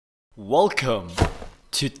Welcome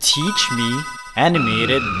to Teach Me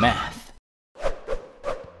Animated Math.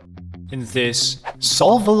 In this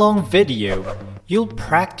solve-along video, you'll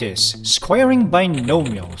practice squaring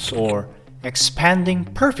binomials or expanding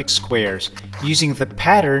perfect squares using the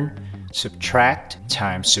pattern subtract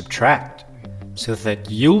times subtract, so that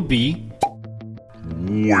you'll be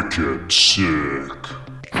wicked sick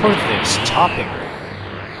for this topic.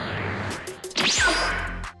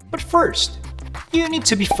 But first, you need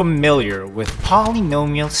to be familiar with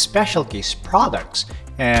polynomial special case products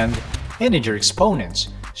and integer exponents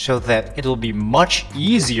so that it'll be much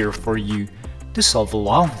easier for you to solve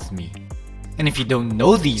along with me. And if you don't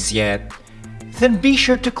know these yet, then be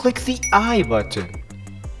sure to click the I button.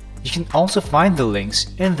 You can also find the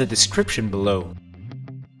links in the description below.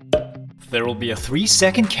 There will be a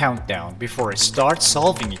 3-second countdown before I start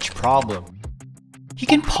solving each problem. You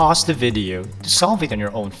can pause the video to solve it on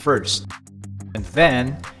your own first, and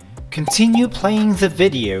then continue playing the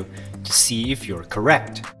video to see if you're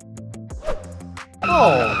correct.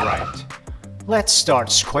 Alright, let's start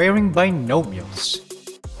squaring binomials.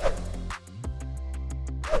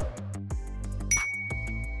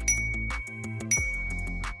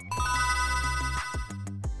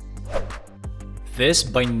 This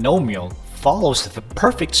binomial follows the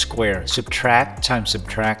perfect square subtract times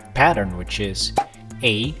subtract pattern, which is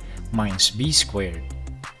a minus b squared.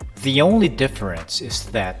 The only difference is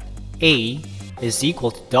that a is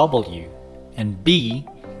equal to w and b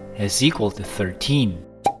is equal to 13.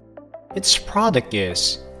 Its product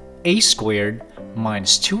is a squared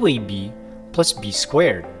minus 2ab plus b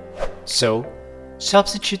squared. So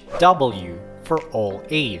substitute w for all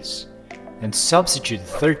a's and substitute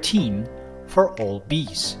 13 for all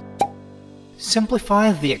b's.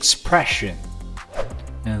 Simplify the expression,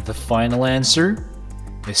 and the final answer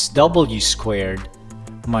is w squared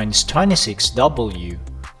minus 26w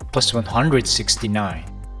plus 169.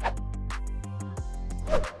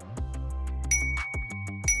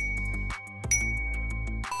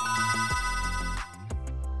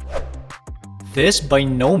 This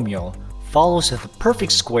binomial follows the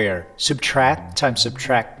perfect square subtract times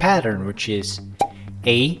subtract pattern, which is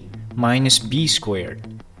a minus b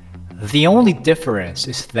squared. The only difference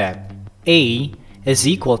is that a is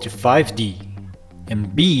equal to 5d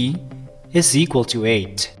and b is equal to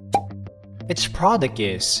 8. Its product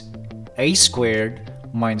is a squared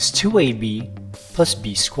minus 2ab plus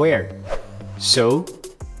b squared. So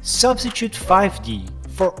substitute 5d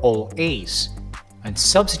for all a's and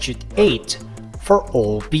substitute 8 for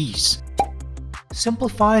all b's.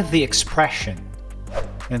 Simplify the expression,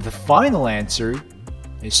 and the final answer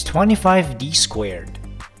is 25d squared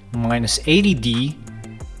minus 80d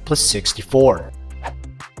plus 64.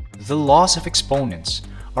 The laws of exponents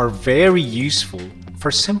are very useful for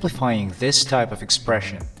simplifying this type of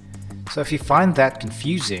expression. So if you find that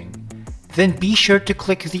confusing, then be sure to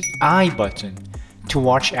click the I button to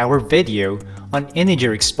watch our video on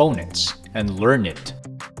integer exponents and learn it.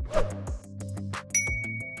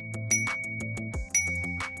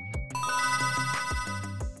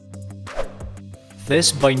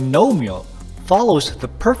 This binomial follows the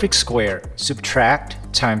perfect square subtract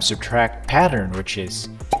times subtract pattern, which is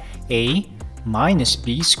a minus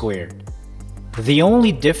b squared. The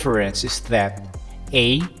only difference is that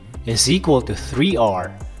a is equal to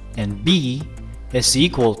 3r and b is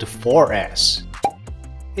equal to 4s.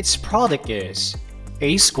 Its product is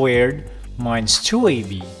a squared minus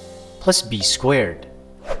 2ab plus b squared.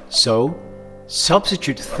 So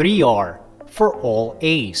substitute 3r for all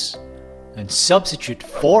a's and substitute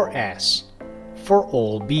 4s for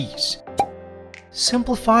all b's.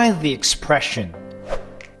 Simplify the expression,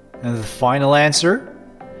 and the final answer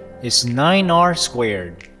is 9r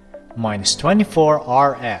squared minus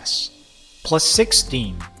 24rs plus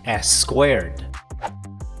 16s squared.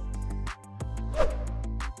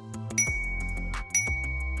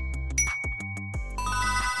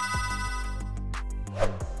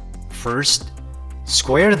 First,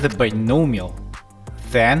 square the binomial.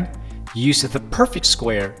 Then, use the perfect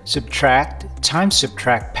square subtract times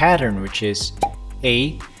subtract pattern, which is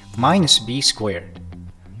a minus b squared,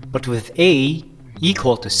 but with a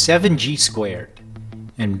equal to 7g squared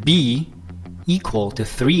and b equal to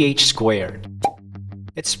 3h squared.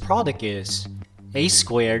 Its product is a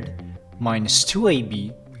squared minus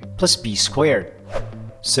 2ab plus b squared.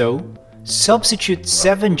 So substitute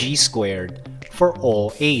 7g squared for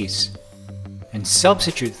all a's and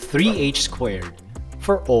substitute 3h squared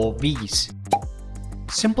for all b's.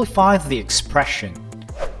 Simplify the expression,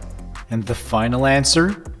 and the final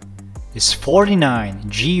answer is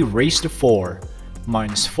 49g raised to 4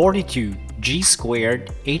 minus 42g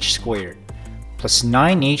squared h squared plus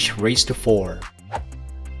 9h raised to 4.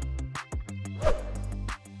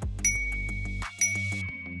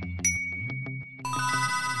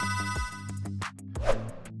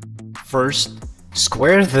 First,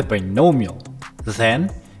 square the binomial. Then,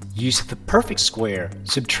 use the perfect square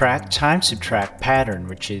subtract times subtract pattern,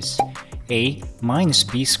 which is a minus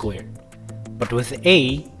b squared, but with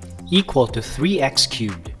a equal to 3x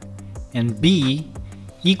cubed and b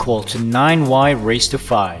equal to 9y raised to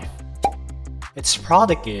 5. Its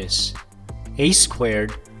product is a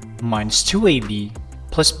squared minus 2ab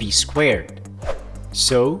plus b squared.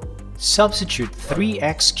 So, substitute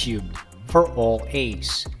 3x cubed for all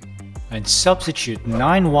a's, and substitute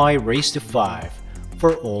 9y raised to 5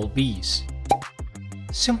 for all b's.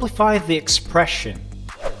 Simplify the expression,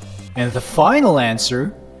 and the final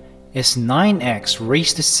answer is 9x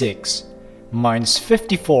raised to 6 minus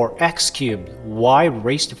 54x cubed y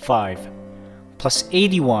raised to 5 plus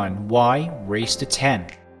 81y raised to 10.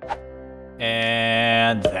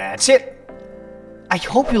 And that's it! I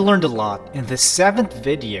hope you learned a lot in the 7th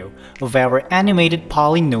video of our animated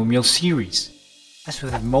polynomial series. As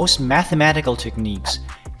with most mathematical techniques,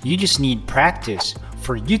 you just need practice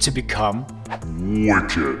for you to become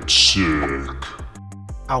wicked sick.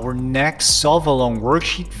 Our next solve-along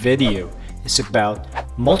worksheet video is about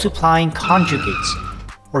multiplying conjugates,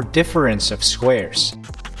 or difference of squares.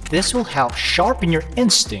 This will help sharpen your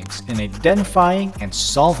instincts in identifying and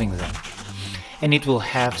solving them. And it will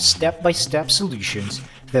have step-by-step solutions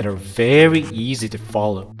that are very easy to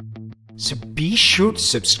follow. So be sure to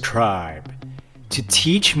subscribe to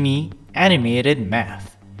teach me animated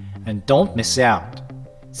math. And don't miss out.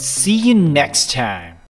 See you next time.